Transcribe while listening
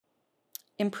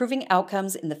Improving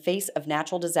Outcomes in the Face of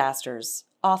Natural Disasters.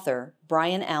 Author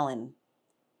Brian Allen.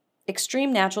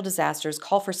 Extreme natural disasters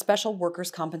call for special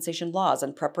workers' compensation laws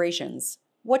and preparations.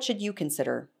 What should you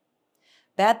consider?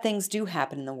 Bad things do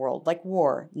happen in the world, like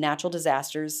war, natural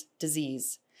disasters,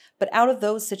 disease. But out of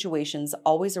those situations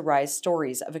always arise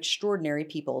stories of extraordinary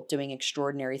people doing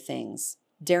extraordinary things.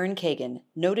 Darren Kagan,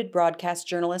 noted broadcast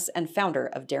journalist and founder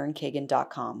of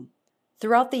DarrenKagan.com.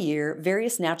 Throughout the year,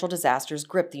 various natural disasters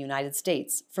grip the United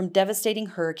States, from devastating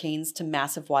hurricanes to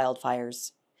massive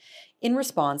wildfires. In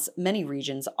response, many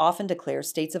regions often declare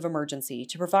states of emergency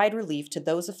to provide relief to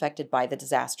those affected by the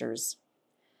disasters.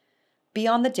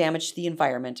 Beyond the damage to the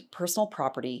environment, personal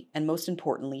property, and most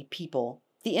importantly, people,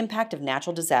 the impact of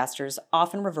natural disasters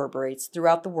often reverberates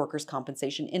throughout the workers'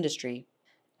 compensation industry.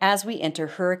 As we enter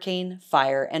hurricane,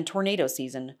 fire, and tornado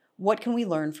season, what can we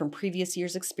learn from previous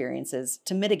years' experiences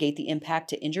to mitigate the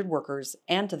impact to injured workers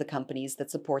and to the companies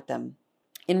that support them?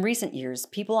 In recent years,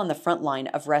 people on the front line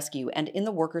of rescue and in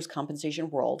the workers' compensation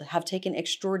world have taken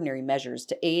extraordinary measures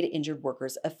to aid injured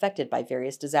workers affected by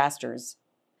various disasters.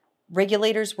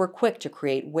 Regulators were quick to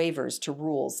create waivers to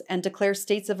rules and declare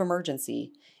states of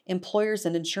emergency. Employers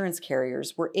and insurance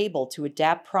carriers were able to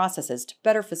adapt processes to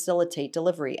better facilitate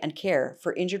delivery and care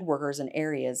for injured workers in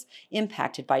areas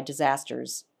impacted by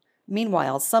disasters.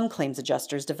 Meanwhile, some claims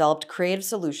adjusters developed creative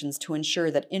solutions to ensure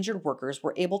that injured workers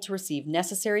were able to receive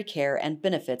necessary care and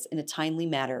benefits in a timely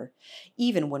manner,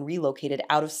 even when relocated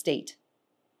out of state.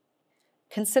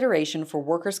 Consideration for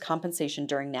workers' compensation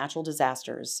during natural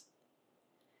disasters.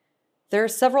 There are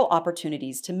several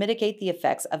opportunities to mitigate the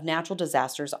effects of natural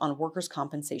disasters on workers'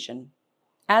 compensation.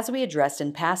 As we addressed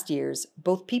in past years,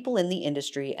 both people in the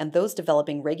industry and those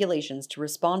developing regulations to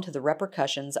respond to the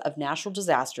repercussions of natural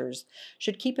disasters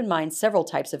should keep in mind several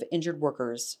types of injured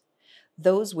workers: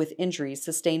 those with injuries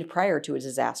sustained prior to a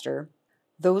disaster,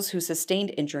 those who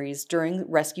sustained injuries during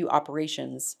rescue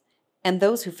operations, and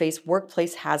those who face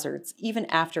workplace hazards even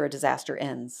after a disaster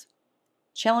ends.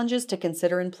 Challenges to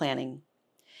consider in planning.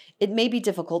 It may be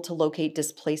difficult to locate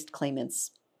displaced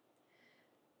claimants.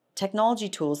 Technology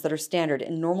tools that are standard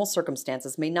in normal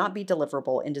circumstances may not be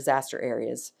deliverable in disaster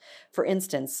areas. For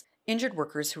instance, injured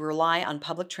workers who rely on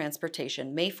public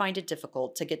transportation may find it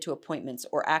difficult to get to appointments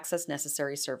or access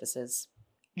necessary services.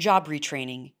 Job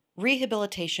retraining.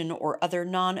 Rehabilitation or other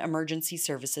non-emergency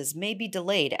services may be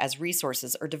delayed as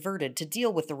resources are diverted to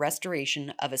deal with the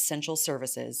restoration of essential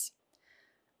services.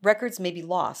 Records may be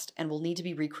lost and will need to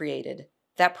be recreated.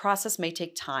 That process may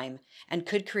take time and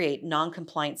could create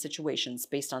non-compliant situations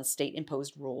based on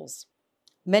state-imposed rules.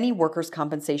 Many workers'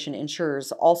 compensation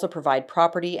insurers also provide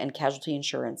property and casualty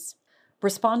insurance.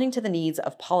 Responding to the needs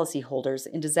of policyholders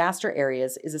in disaster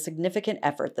areas is a significant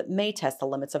effort that may test the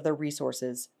limits of their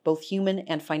resources, both human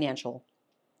and financial.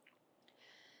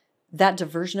 That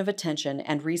diversion of attention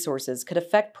and resources could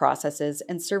affect processes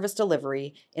and service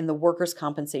delivery in the workers'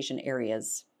 compensation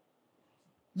areas.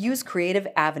 Use creative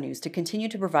avenues to continue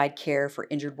to provide care for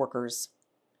injured workers.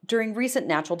 During recent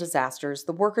natural disasters,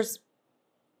 the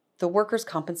workers'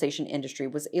 compensation industry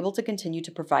was able to continue to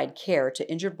provide care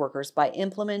to injured workers by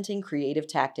implementing creative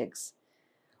tactics.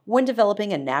 When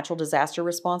developing a natural disaster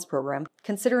response program,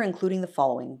 consider including the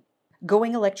following: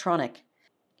 going electronic.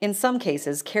 In some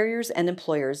cases, carriers and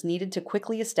employers needed to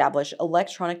quickly establish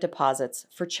electronic deposits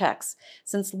for checks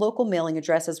since local mailing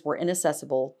addresses were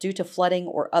inaccessible due to flooding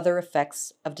or other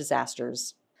effects of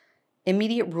disasters.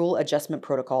 Immediate rule adjustment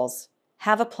protocols.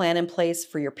 Have a plan in place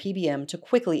for your PBM to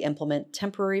quickly implement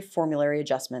temporary formulary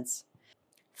adjustments.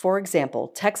 For example,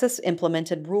 Texas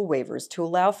implemented rule waivers to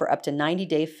allow for up to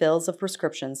 90-day fills of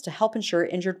prescriptions to help ensure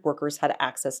injured workers had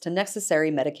access to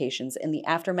necessary medications in the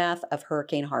aftermath of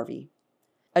Hurricane Harvey.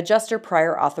 Adjuster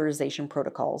prior authorization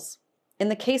protocols. In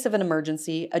the case of an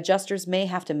emergency, adjusters may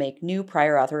have to make new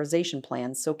prior authorization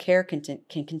plans so care can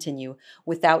continue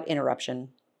without interruption.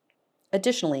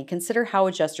 Additionally, consider how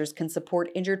adjusters can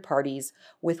support injured parties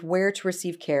with where to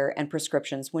receive care and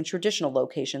prescriptions when traditional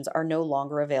locations are no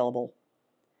longer available.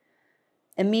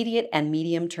 Immediate and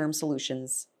medium-term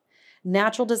solutions.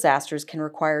 Natural disasters can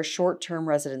require short-term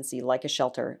residency like a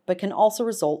shelter, but can also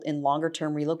result in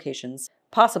longer-term relocations,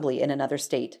 possibly in another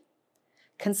state.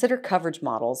 Consider coverage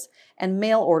models and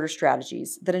mail order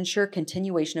strategies that ensure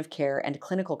continuation of care and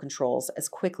clinical controls as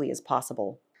quickly as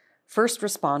possible. First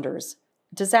responders.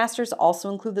 Disasters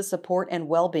also include the support and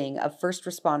well-being of first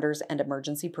responders and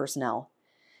emergency personnel.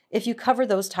 If you cover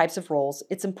those types of roles,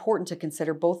 it's important to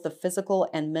consider both the physical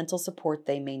and mental support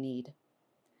they may need.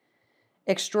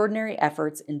 Extraordinary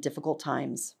efforts in difficult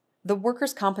times. The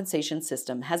workers' compensation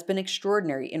system has been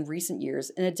extraordinary in recent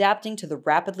years in adapting to the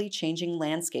rapidly changing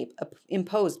landscape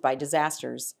imposed by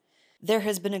disasters. There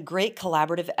has been a great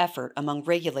collaborative effort among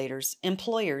regulators,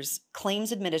 employers,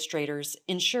 claims administrators,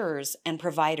 insurers, and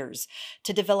providers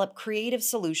to develop creative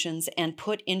solutions and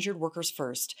put injured workers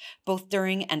first, both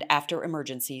during and after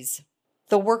emergencies.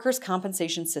 The workers'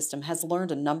 compensation system has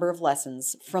learned a number of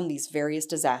lessons from these various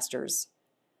disasters.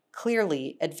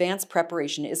 Clearly, advanced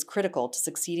preparation is critical to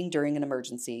succeeding during an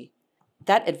emergency.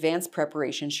 That advanced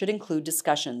preparation should include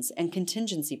discussions and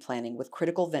contingency planning with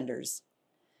critical vendors.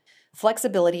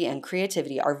 Flexibility and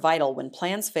creativity are vital when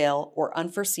plans fail or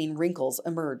unforeseen wrinkles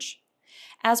emerge.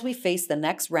 As we face the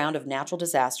next round of natural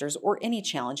disasters or any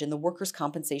challenge in the workers'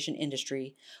 compensation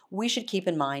industry, we should keep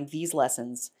in mind these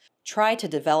lessons, try to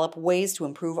develop ways to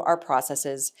improve our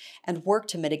processes, and work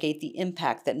to mitigate the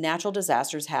impact that natural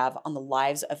disasters have on the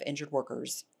lives of injured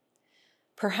workers.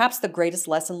 Perhaps the greatest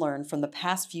lesson learned from the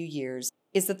past few years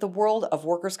is that the world of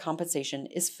workers' compensation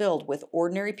is filled with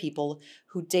ordinary people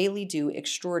who daily do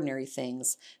extraordinary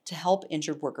things to help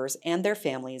injured workers and their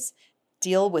families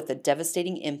deal with the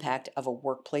devastating impact of a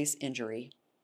workplace injury.